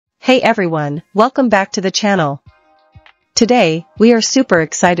Hey everyone, welcome back to the channel. Today, we are super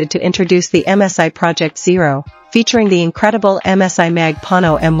excited to introduce the MSI Project Zero, featuring the incredible MSI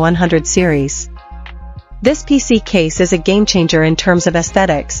PANO M100 series. This PC case is a game-changer in terms of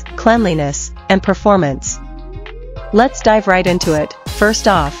aesthetics, cleanliness, and performance. Let's dive right into it. First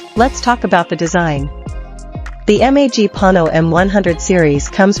off, let's talk about the design. The MSI PANO M100 series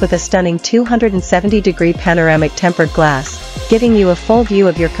comes with a stunning 270-degree panoramic tempered glass, giving you a full view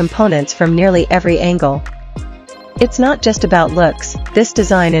of your components from nearly every angle. It's not just about looks, this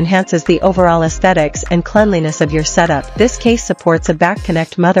design enhances the overall aesthetics and cleanliness of your setup. This case supports a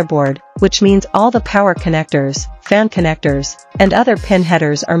back-connect motherboard, which means all the power connectors, fan connectors, and other pin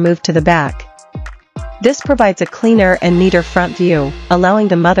headers are moved to the back. This provides a cleaner and neater front view, allowing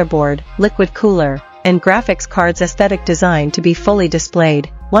the motherboard, liquid cooler, and graphics card's aesthetic design to be fully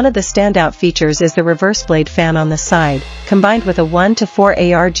displayed. One of the standout features is the reverse blade fan on the side, combined with a 1-to-4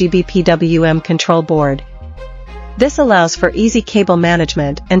 ARGB PWM control board. This allows for easy cable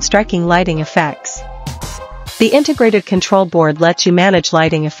management and striking lighting effects. The integrated control board lets you manage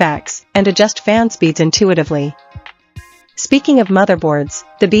lighting effects and adjust fan speeds intuitively. Speaking of motherboards,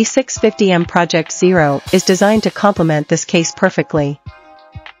 the B650M Project Zero is designed to complement this case perfectly.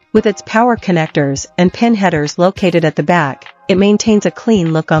 With its power connectors and pin headers located at the back, it maintains a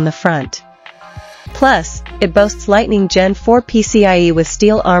clean look on the front. Plus, it boasts Lightning Gen 4 PCIe with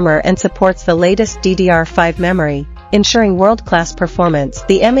steel armor and supports the latest DDR5 memory, ensuring world-class performance.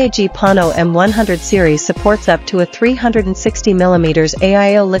 The MSI PANO M100 series supports up to a 360mm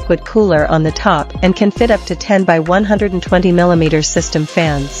AIO liquid cooler on the top and can fit up to 10 by 120mm system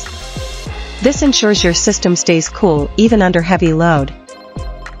fans. This ensures your system stays cool even under heavy load.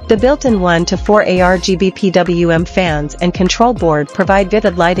 The built-in 1-to-4 ARGB PWM fans and control board provide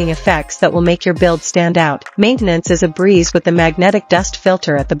vivid lighting effects that will make your build stand out. Maintenance is a breeze with the magnetic dust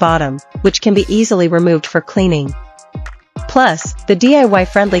filter at the bottom, which can be easily removed for cleaning. Plus, the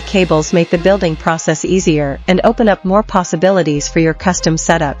DIY-friendly cables make the building process easier and open up more possibilities for your custom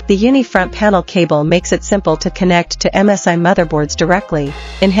setup. The uni-front panel cable makes it simple to connect to MSI motherboards directly,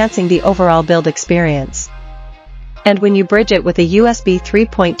 enhancing the overall build experience. And when you bridge it with a USB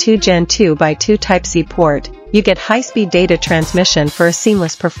 3.2 Gen 2x2 Type-C port, you get high-speed data transmission for a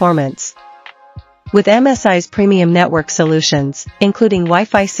seamless performance. With MSI's premium network solutions, including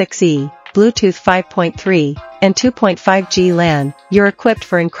Wi-Fi 6E, Bluetooth 5.3, and 2.5G LAN, you're equipped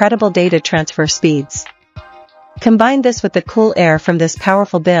for incredible data transfer speeds. Combine this with the cool air from this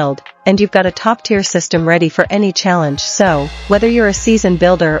powerful build, and you've got a top-tier system ready for any challenge. So, whether you're a seasoned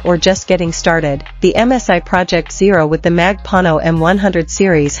builder or just getting started, the MSI Project Zero with the PANO M100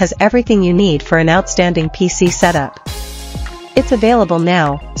 series has everything you need for an outstanding PC setup. It's available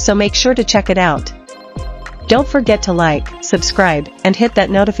now, so make sure to check it out. Don't forget to like, subscribe, and hit that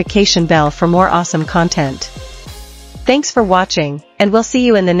notification bell for more awesome content. Thanks for watching, and we'll see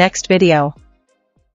you in the next video.